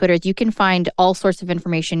love about Twitter is you can find all sorts of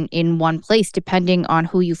information in one place depending on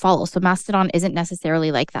who you follow. So Mastodon isn't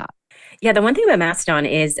necessarily like that. Yeah, the one thing about Mastodon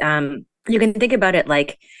is you can think about it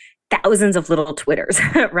like thousands of little Twitters,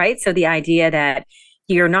 right? So the idea that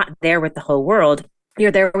you're not there with the whole world,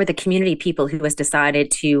 you're there with a community of people who has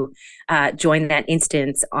decided to join that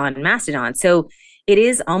instance on Mastodon. So it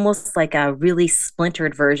is almost like a really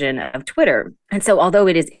splintered version of Twitter. And so although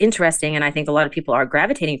it is interesting, and I think a lot of people are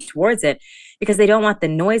gravitating towards it because they don't want the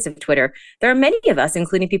noise of Twitter, there are many of us,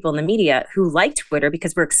 including people in the media, who like Twitter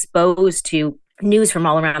because we're exposed to news from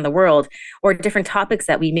all around the world or different topics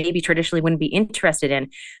that we maybe traditionally wouldn't be interested in.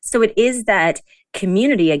 So it is that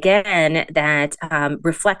community, again, that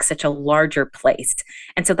reflects such a larger place.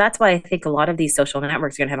 And so that's why I think a lot of these social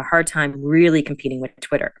networks are going to have a hard time really competing with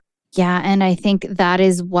Twitter. Yeah, and I think that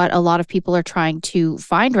is what a lot of people are trying to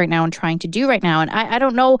find right now and trying to do right now. And I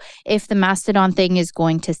don't know if the Mastodon thing is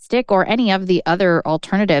going to stick or any of the other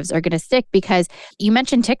alternatives are going to stick, because you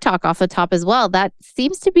mentioned TikTok off the top as well. That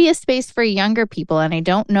seems to be a space for younger people. And I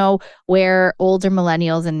don't know where older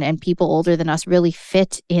millennials and people older than us really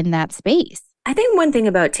fit in that space. I think one thing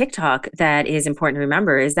about TikTok that is important to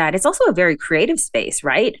remember is that it's also a very creative space,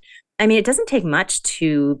 right? I mean, it doesn't take much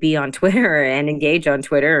to be on Twitter and engage on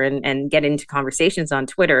Twitter and get into conversations on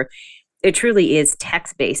Twitter. It truly is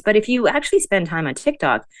text-based. But if you actually spend time on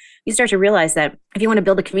TikTok, you start to realize that if you want to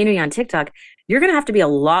build a community on TikTok, you're going to have to be a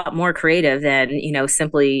lot more creative than,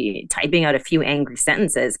 simply typing out a few angry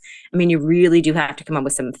sentences. I mean, you really do have to come up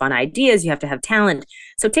with some fun ideas. You have to have talent.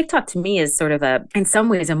 So TikTok to me is sort of in some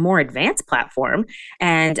ways, a more advanced platform.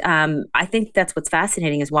 And I think that's what's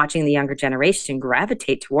fascinating is watching the younger generation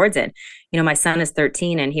gravitate towards it. My son is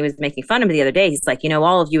 13 and he was making fun of me the other day. He's like,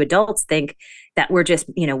 all of you adults think that we're just,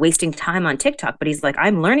 wasting time on TikTok. But he's like,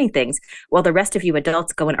 I'm learning things. Well, the rest of you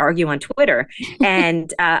adults go and argue on Twitter.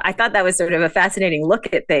 And I thought that was sort of a fascinating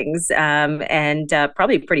look at things and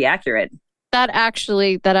probably pretty accurate. That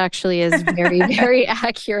actually is very, very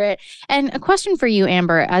accurate. And a question for you,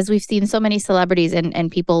 Amber, as we've seen so many celebrities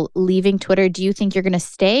and people leaving Twitter, do you think you're going to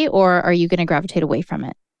stay or are you going to gravitate away from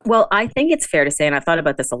it? Well, I think it's fair to say, and I've thought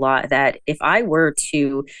about this a lot, that if I were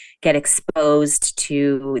to get exposed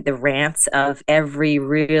to the rants of every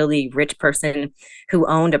really rich person who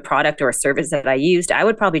owned a product or a service that I used, I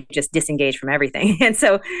would probably just disengage from everything. And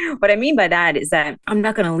so what I mean by that is that I'm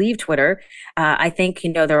not going to leave Twitter. I think,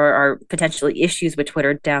 there are potentially issues with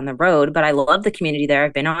Twitter down the road, but I love the community there.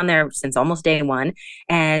 I've been on there since almost day one,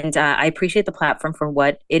 and I appreciate the platform for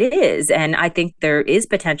what it is. And I think there is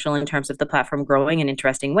potential in terms of the platform growing in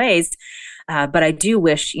interesting ways. But I do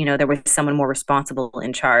wish, there was someone more responsible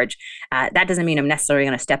in charge. That doesn't mean I'm necessarily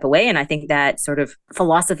going to step away. And I think that sort of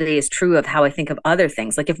philosophy is true of how I think of other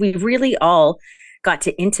things. Like if we really all got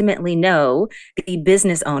to intimately know the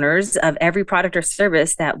business owners of every product or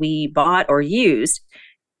service that we bought or used,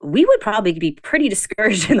 we would probably be pretty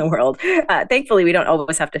discouraged in the world. Thankfully, we don't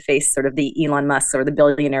always have to face sort of the Elon Musk or the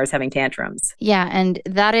billionaires having tantrums. Yeah, and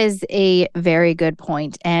that is a very good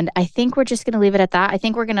point. And I think we're just going to leave it at that. I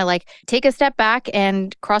think we're going to take a step back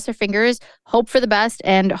and cross our fingers, hope for the best,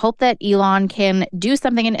 and hope that Elon can do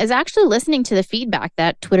something and is actually listening to the feedback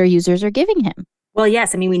that Twitter users are giving him. Well,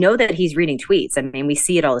 yes. I mean, we know that he's reading tweets. I mean, we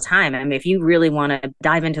see it all the time. I mean, if you really want to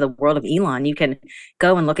dive into the world of Elon, you can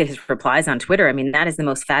go and look at his replies on Twitter. I mean, that is the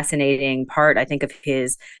most fascinating part, I think, of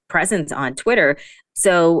his presence on Twitter.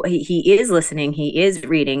 So he is listening. He is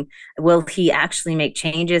reading. Will he actually make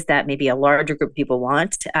changes that maybe a larger group of people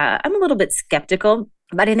want? I'm a little bit skeptical,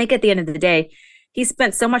 but I think at the end of the day, he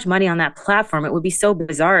spent so much money on that platform. It would be so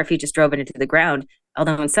bizarre if he just drove it into the ground.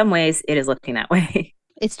 Although in some ways, it is looking that way.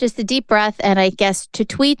 It's just a deep breath. And I guess to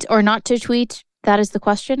tweet or not to tweet, that is the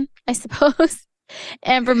question, I suppose.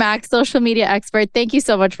 Amber Mack, social media expert, thank you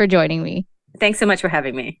so much for joining me. Thanks so much for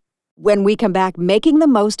having me. When we come back, making the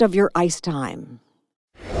most of your ice time.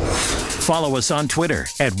 Follow us on Twitter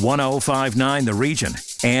at 1059 The Region.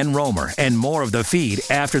 Ann Romer and more of the feed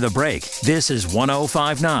after the break. This is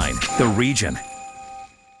 1059 The Region.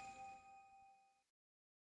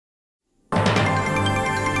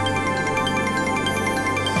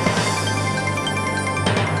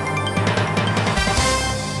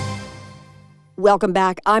 Welcome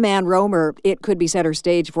back. I'm Ann Romer. It could be center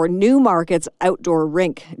stage for Newmarket's outdoor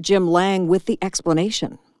rink. Jim Lang with the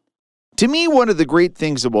explanation. To me, one of the great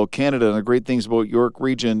things about Canada and the great things about York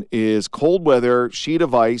Region is cold weather, sheet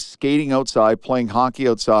of ice, skating outside, playing hockey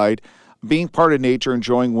outside, being part of nature,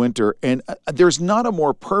 enjoying winter. And there's not a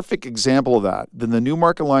more perfect example of that than the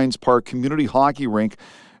Newmarket Lions Park Community Hockey Rink,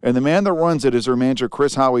 And the man that runs it is her manager,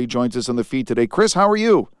 Chris Howie, joins us on the feed today. Chris, how are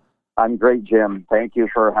you? I'm great, Jim. Thank you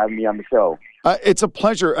for having me on the show. It's a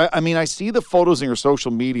pleasure. I mean, I see the photos in your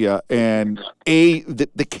social media and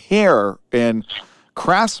the care and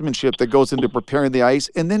craftsmanship that goes into preparing the ice,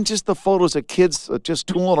 and then just the photos of kids just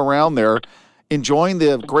tooling around there, enjoying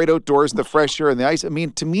the great outdoors, the fresh air, and the ice. I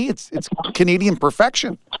mean, to me, it's Canadian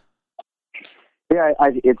perfection. Yeah,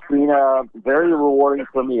 it's been very rewarding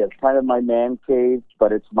for me. It's kind of my man cave,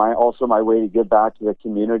 but it's also my way to give back to the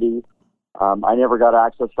community. I never got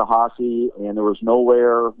access to hockey, and there was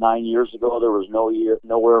nowhere 9 years ago. There was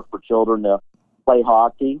nowhere for children to play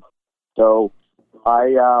hockey. So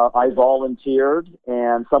I volunteered,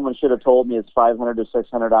 and someone should have told me it's 500 to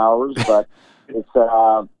 600 hours, but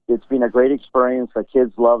it's been a great experience. The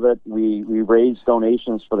kids love it. We raise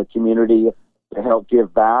donations for the community to help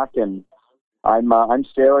give back, and I'm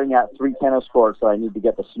staring at 3 tennis courts that I need to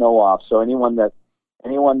get the snow off. So anyone that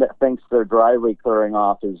thinks their driveway clearing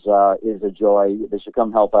off is a joy. They should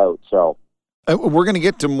come help out. So we're going to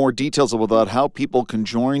get to more details about how people can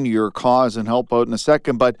join your cause and help out in a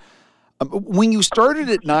second. But when you started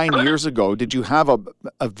it 9 years ago, did you have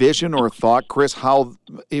a vision or a thought, Chris, how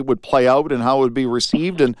it would play out and how it would be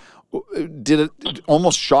received? And did it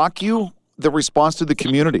almost shock you, the response to the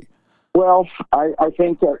community? Well, I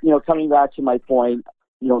think that, coming back to my point,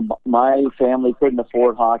 my family couldn't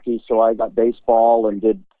afford hockey, so I got baseball and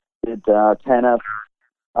did tennis.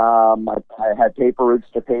 I had paper routes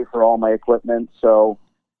to pay for all my equipment, so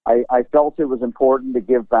I felt it was important to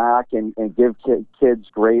give back and give kids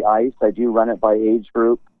great ice. I do run it by age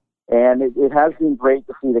group, and it has been great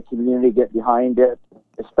to see the community get behind it,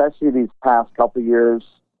 especially these past couple of years,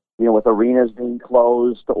 with arenas being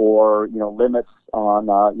closed or, limits on,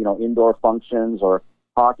 indoor functions, or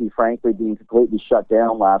hockey, frankly, being completely shut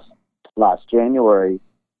down last January.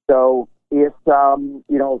 So it's,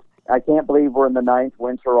 I can't believe we're in the 9th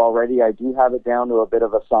winter already. I do have it down to a bit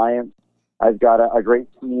of a science. I've got a great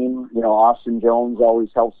team. Austin Jones always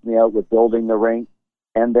helps me out with building the rink.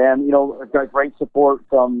 And then, I've got great support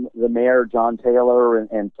from the mayor, John Taylor,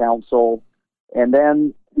 and council. And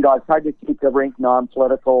then, I've tried to keep the rink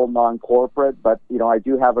non-political, non-corporate, but, I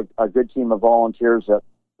do have a good team of volunteers that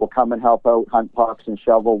will come and help out, hunt pucks and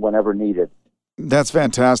shovel whenever needed. That's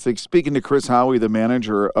fantastic. Speaking to Chris Howie, the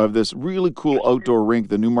manager of this really cool outdoor rink,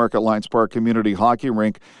 the Newmarket Lions Park Community Hockey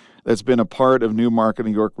Rink, that's been a part of Newmarket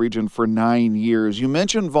and York Region for 9 years. You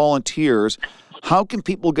mentioned volunteers. How can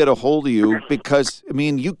people get a hold of you? Because,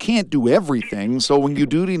 you can't do everything. So when you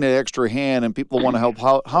do need an extra hand and people want to help,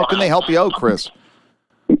 how can they help you out, Chris?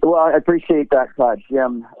 Well, I appreciate that,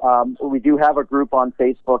 Jim. We do have a group on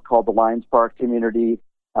Facebook called the Lions Park Community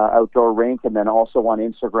Outdoor Rink, and then also on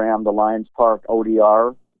Instagram, the Lions Park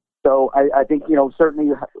ODR. So I think,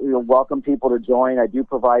 certainly welcome people to join. I do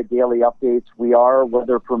provide daily updates. We are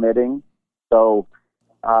weather permitting. So,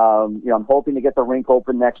 I'm hoping to get the rink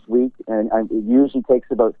open next week. And it usually takes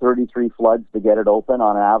about 33 floods to get it open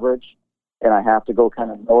on average. And I have to go kind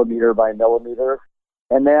of millimeter by millimeter.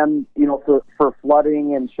 And then, for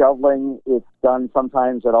flooding and shoveling, it's done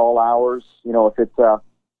sometimes at all hours. If it's a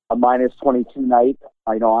minus 22 night,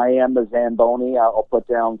 I am the Zamboni. I'll put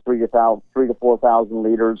down 3,000 to 4,000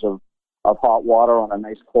 liters of hot water on a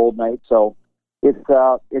nice cold night. So it's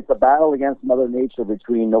a battle against Mother Nature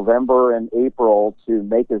between November and April to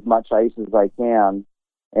make as much ice as I can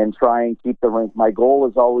and try and keep the rink. My goal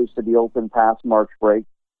is always to be open past March break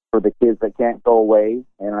for the kids that can't go away,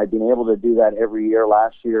 and I've been able to do that every year.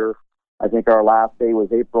 Last year, I think our last day was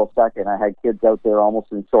April 2nd. I had kids out there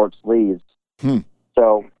almost in short sleeves.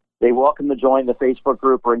 So they're welcome to join the Facebook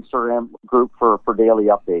group or Instagram group for daily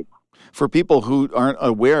updates. For people who aren't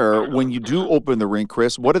aware, when you do open the rink,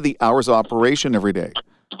 Chris, what are the hours of operation every day?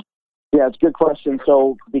 Yeah, it's a good question.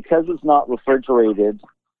 So because it's not refrigerated,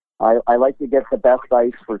 I like to get the best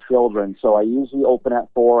ice for children. So I usually open at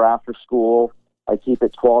 4 after school. I keep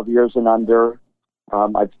it 12 years and under.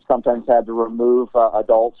 I've sometimes had to remove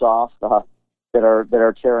adults off that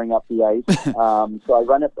are tearing up the ice. So I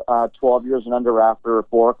run it 12 years and under after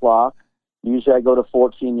 4 o'clock. Usually I go to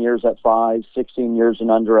 14 years at 5, 16 years and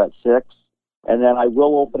under at 6. And then I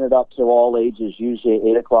will open it up to all ages, usually at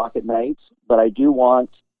 8 o'clock at night. But I do want,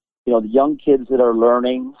 the young kids that are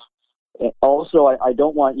learning. Also, I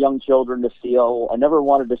don't want young children to feel, I never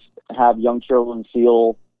wanted to have young children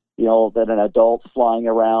feel, that an adult's flying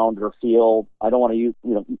around or feel, I don't want to use,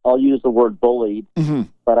 I'll use the word bullied,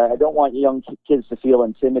 but I don't want young kids to feel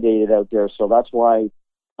intimidated out there. So that's why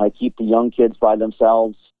I keep the young kids by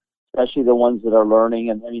themselves, especially the ones that are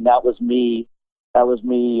learning. And that was me,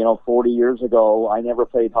 40 years ago. I never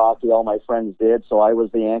played hockey. All my friends did. So I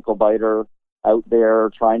was the ankle biter. out there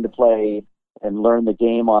trying to play and learn the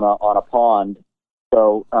game on a pond.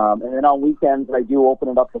 So, and then on weekends, I do open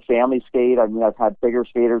it up to family skate. I mean, I've had bigger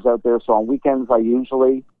skaters out there. So on weekends, I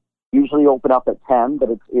usually open up at 10, but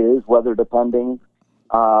it is weather depending.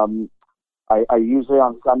 I usually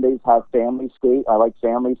on Sundays have family skate. I like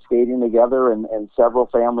family skating together, and several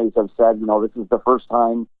families have said, this is the first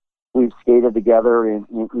time we've skated together in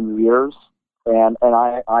years. And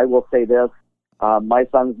I will say this, my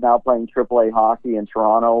son's now playing AAA hockey in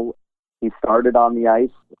Toronto. He started on the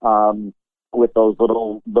ice with those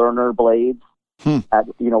little learner blades at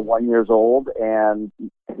 1 year old, and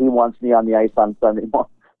he wants me on the ice on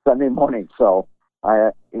Sunday morning. So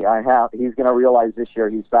he's going to realize this year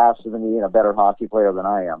he's faster than me and a better hockey player than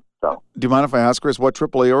I am. So, do you mind if I ask, Chris, what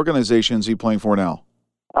AAA organization is he playing for now?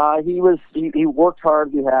 He worked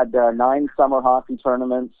hard. We had 9 summer hockey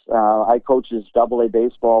tournaments. I coach his AA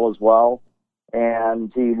baseball as well,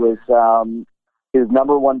 and he was his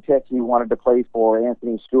number one pick. He wanted to play for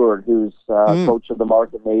Anthony Stewart, who's coach of the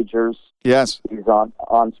Market Majors. Yes, he's on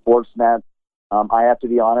Sportsnet. I have to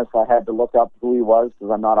be honest. I had to look up who he was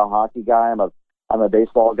because I'm not a hockey guy. I'm a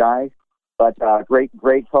baseball guy. But great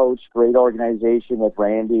coach, great organization with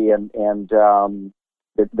Randy and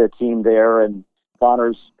the team there. And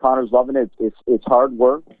Connor's loving it. It's hard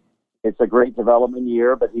work. It's a great development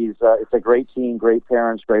year, but it's a great team, great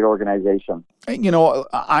parents, great organization.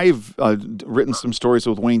 I've written some stories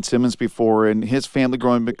with Wayne Simmons before, and his family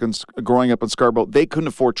growing up in Scarborough, they couldn't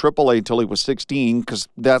afford AAA until he was 16 because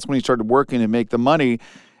that's when he started working and make the money.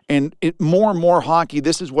 And more and more hockey,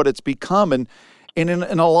 this is what it's become. And in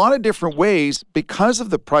a lot of different ways, because of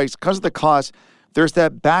the price, because of the cost, there's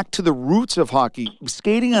that back to the roots of hockey,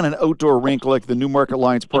 skating on an outdoor rink like the Newmarket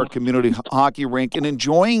Lions Park Community Hockey Rink and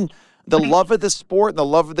enjoying the love of the sport and the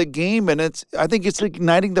love of the game. And I think it's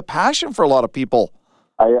igniting the passion for a lot of people.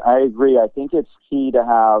 I agree. I think it's key to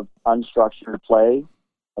have unstructured play.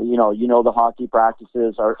 The hockey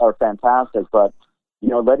practices are fantastic, but,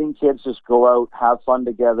 letting kids just go out, have fun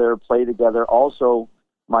together, play together. Also,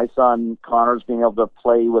 my son Connor's being able to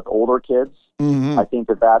play with older kids. Mm-hmm. I think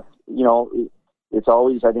that it's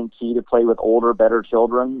always, I think, key to play with older, better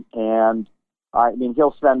children. And I mean,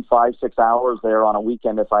 he'll spend 5-6 hours there on a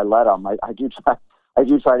weekend if I let him. I do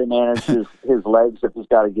try to manage his legs if he's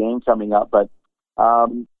got a game coming up. But,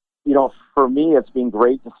 for me, it's been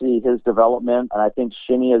great to see his development. And I think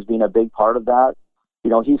Shinny has been a big part of that.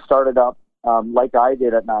 He started up, like I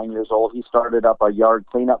did at 9 years old, he started up a yard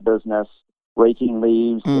cleanup business, raking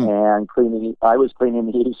leaves and cleaning. I was cleaning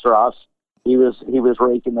the leaves for us. He was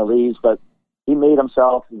raking the leaves, but he made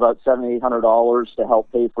himself about $700-800 to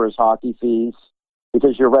help pay for his hockey fees.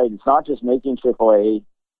 Because you're right, it's not just making AAA.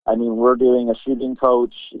 I mean, we're doing a shooting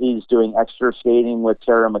coach. He's doing extra skating with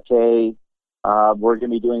Tara McKay. We're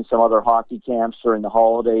going to be doing some other hockey camps during the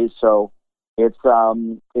holidays. So it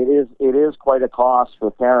is quite a cost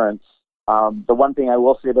for parents. The one thing I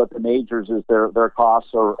will say about the majors is their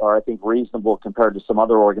costs are I think reasonable compared to some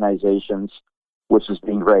other organizations, which has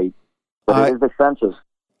been great. But it is expensive.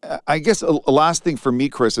 I guess a last thing for me,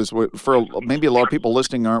 Chris, is for maybe a lot of people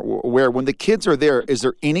listening aren't aware, when the kids are there, is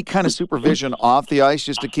there any kind of supervision off the ice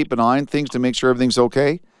just to keep an eye on things to make sure everything's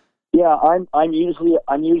okay? Yeah, I'm usually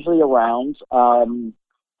around.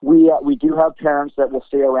 We do have parents that will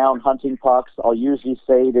stay around hunting pucks. I'll usually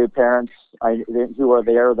say to parents who are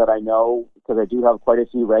there that I know, because I do have quite a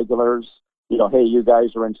few regulars, hey, you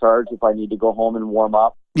guys are in charge if I need to go home and warm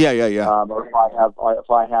up. Yeah. Or if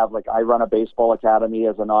I have I run a baseball academy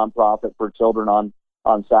as a nonprofit for children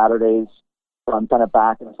on Saturdays. So I'm kind of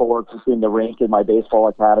back and forth between the rink and my baseball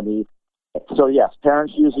academy. So yes,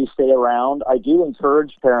 parents usually stay around. I do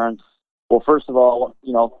encourage parents. Well, first of all,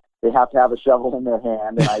 they have to have a shovel in their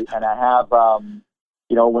hand, and I have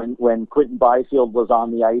when Quentin Byfield was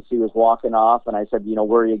on the ice, he was walking off, and I said,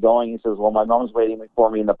 where are you going? He says, well, my mom's waiting for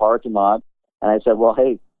me in the parking lot. And I said, well,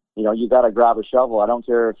 hey, you got to grab a shovel. I don't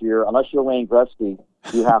care unless you're Wayne Gretzky,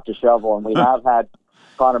 you have to shovel. And we have had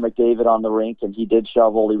Connor McDavid on the rink, and he did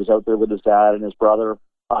shovel. He was out there with his dad and his brother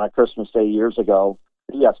on a Christmas Day years ago.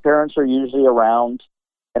 But yes, parents are usually around,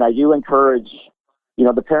 and I do encourage,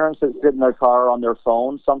 the parents that sit in their car on their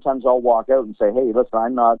phone. Sometimes I'll walk out and say, hey,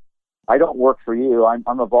 listen, I don't work for you.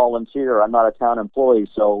 I'm a volunteer. I'm not a town employee.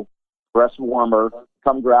 So breast warmer,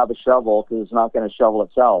 come grab a shovel because it's not going to shovel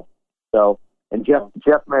itself. So. And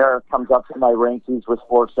Jeff Mayer comes up to my rink. He's with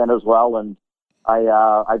Sportsnet as well, and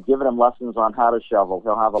I've given him lessons on how to shovel.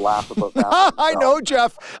 He'll have a laugh about that. I know,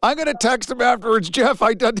 Jeff. I'm going to text him afterwards. Jeff,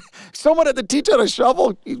 someone had to teach how to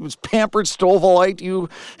shovel. He was pampered Stovalite. You.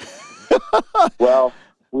 Well,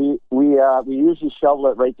 we usually shovel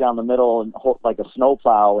it right down the middle and like a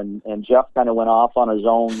snowplow, and Jeff kind of went off on his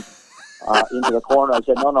own into the corner. I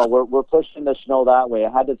said, no, we're pushing the snow that way.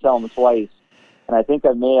 I had to tell him twice, and I think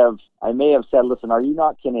I may have said, listen, are you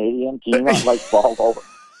not Canadian? Can you not fall over?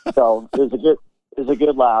 So it was a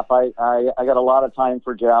good laugh. I got a lot of time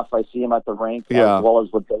for Jeff. I see him at the rink as well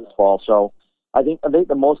as with baseball. So I think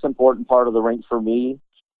the most important part of the rink for me,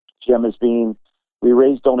 Jim, is we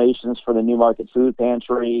raise donations for the Newmarket Food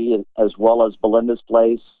Pantry as well as Belinda's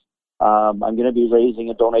Place. I'm going to be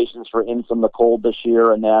raising donations for In From the Cold this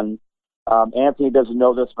year. And then Anthony doesn't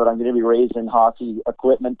know this, but I'm going to be raising hockey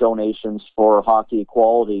equipment donations for Hockey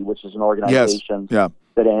Equality, which is an organization that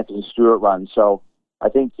Anthony Stewart runs. So I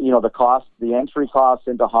think, the entry costs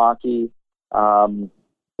into hockey,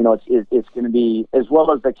 it's going to be, as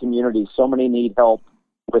well as the community. So many need help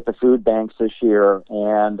with the food banks this year.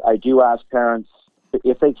 And I do ask parents,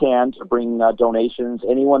 if they can, to bring donations.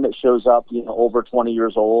 Anyone that shows up, over 20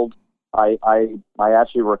 years old, I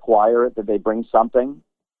actually require it that they bring something.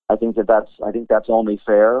 I think that's only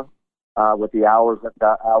fair with the hours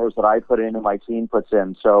that I put in and my team puts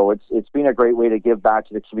in. So it's been a great way to give back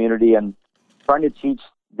to the community and trying to teach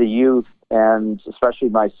the youth, and especially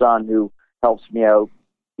my son who helps me out,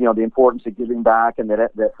 the importance of giving back, and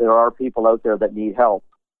that there are people out there that need help.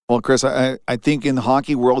 Well, Chris, I think in the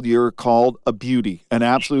hockey world, you're called a beauty, an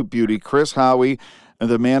absolute beauty. Chris Howie,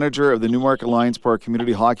 the manager of the Newmarket Lions Park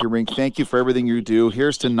Community Hockey Rink, thank you for everything you do.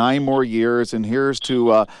 Here's to 9 more years, and here's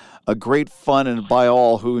to a great fun and by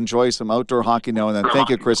all who enjoy some outdoor hockey now and then. Thank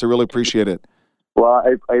you, Chris. I really appreciate it. Well,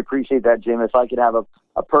 I appreciate that, Jim. If I could have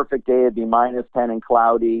a perfect day, it'd be -10 and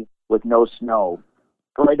cloudy with no snow.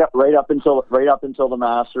 Right up until the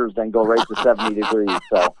Masters, then go right to 70 degrees.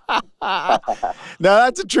 So, now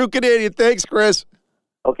that's a true Canadian. Thanks, Chris.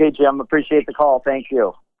 Okay, Jim. Appreciate the call. Thank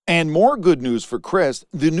you. And more good news for Chris.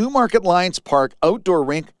 The Newmarket Lions Park outdoor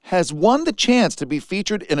rink has won the chance to be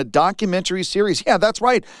featured in a documentary series. Yeah, that's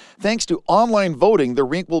right. Thanks to online voting, the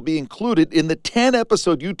rink will be included in the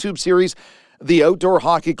 10-episode YouTube series, The Outdoor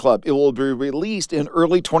Hockey Club. It will be released in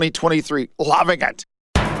early 2023. Loving it.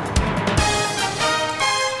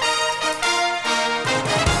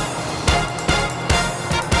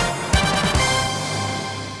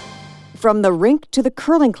 From the rink to the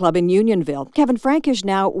curling club in Unionville, Kevin Frankish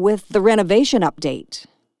now with the renovation update.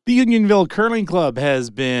 The Unionville Curling Club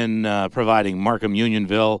has been providing Markham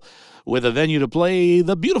Unionville with a venue to play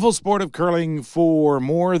the beautiful sport of curling for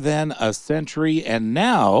more than a century, and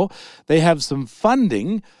now they have some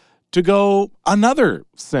funding to go another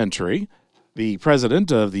century. The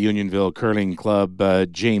president of the Unionville Curling Club,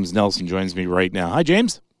 James Nelson, joins me right now. Hi,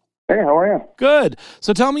 James. Hey, how are you? Good.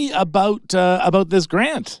 So tell me about this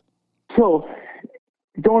grant. So,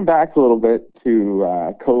 going back a little bit to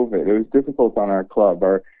COVID, it was difficult on our club.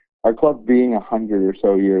 Our club being 100 or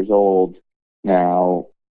so years old now,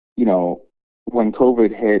 when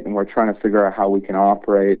COVID hit and we're trying to figure out how we can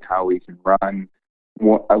operate, how we can run,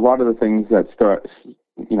 a lot of the things that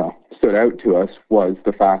stood out to us was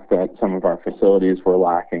the fact that some of our facilities were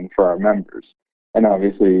lacking for our members. And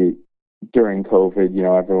obviously, during COVID,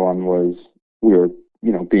 we were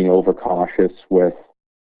being overcautious with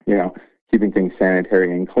keeping things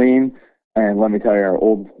sanitary and clean. And let me tell you, our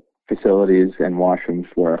old facilities and washrooms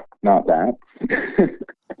were not that.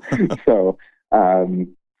 So,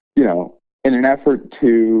 in an effort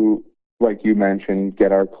to, like you mentioned,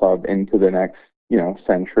 get our club into the next,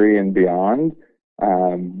 century and beyond,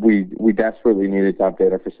 we desperately needed to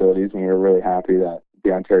update our facilities, and we were really happy that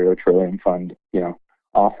the Ontario Trillium Fund,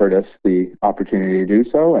 offered us the opportunity to do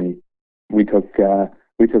so, and we took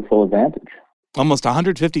full advantage. Almost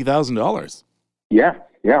 $150,000. Yeah,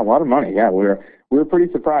 a lot of money. Yeah, we were pretty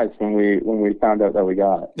surprised when we found out that we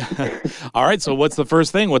got it. All right, so what's the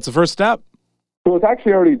first thing? What's the first step? So it's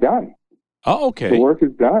actually already done. Oh, okay. The work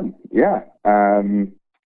is done. Yeah.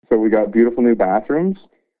 So we got beautiful new bathrooms.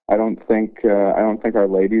 I don't think our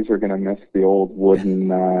ladies are going to miss the old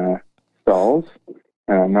wooden stalls.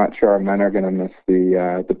 I'm not sure our men are going to miss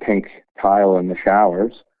the pink tile in the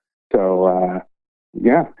showers. So.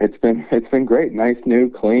 Yeah, it's been great. Nice, new,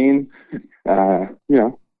 clean.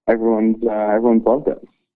 Everyone's loved it.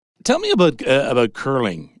 Tell me about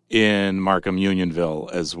curling in Markham Unionville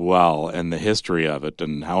as well, and the history of it,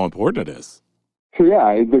 and how important it is. So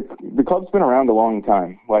yeah, the club's been around a long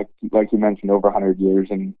time, like you mentioned, over 100 years.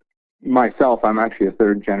 And myself, I'm actually a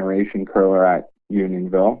third generation curler at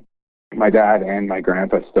Unionville. My dad and my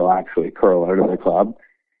grandpa still actually curl out of the club.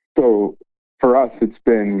 So for us, it's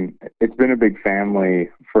been a big family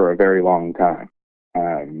for a very long time.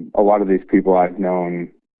 A lot of these people I've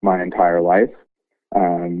known my entire life.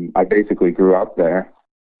 I basically grew up there,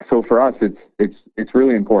 So for us, it's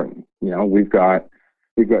really important. We've got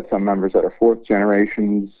some members that are fourth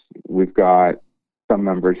generations. We've got some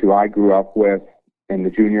members who I grew up with in the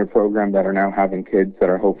junior program that are now having kids that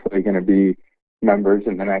are hopefully going to be members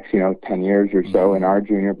in the next 10 years or so in our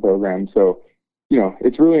junior program. So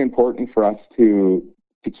it's really important for us to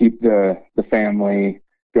keep the family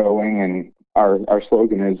going, and our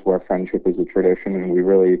slogan is where friendship is a tradition, and we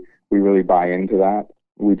really buy into that.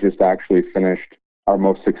 We just actually finished our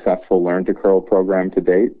most successful Learn to Curl program to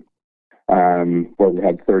date, where we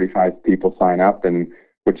had 35 people sign up, and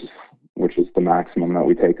which is the maximum that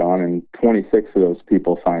we take on, and 26 of those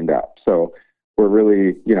people signed up. So we're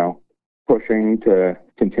really pushing to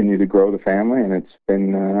continue to grow the family, and it's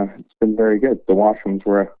been very good. The washrooms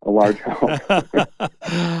were a large help.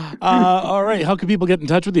 All right, how can people get in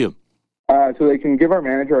touch with you? So they can give our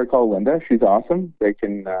manager a call, Linda. She's awesome. They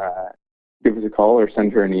can give us a call or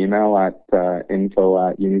send her an email at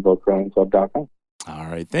info@unionvillecurlingclub.com. All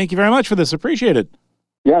right, thank you very much for this. Appreciate it.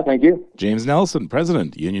 Yeah, thank you. James Nelson,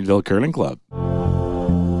 President, Unionville Curling Club.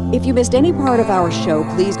 If you missed any part of our show,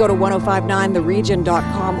 please go to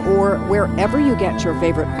 1059theregion.com or wherever you get your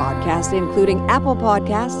favorite podcasts, including Apple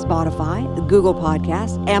Podcasts, Spotify, Google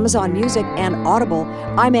Podcasts, Amazon Music, and Audible.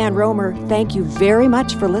 I'm Ann Romer. Thank you very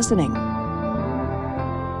much for listening.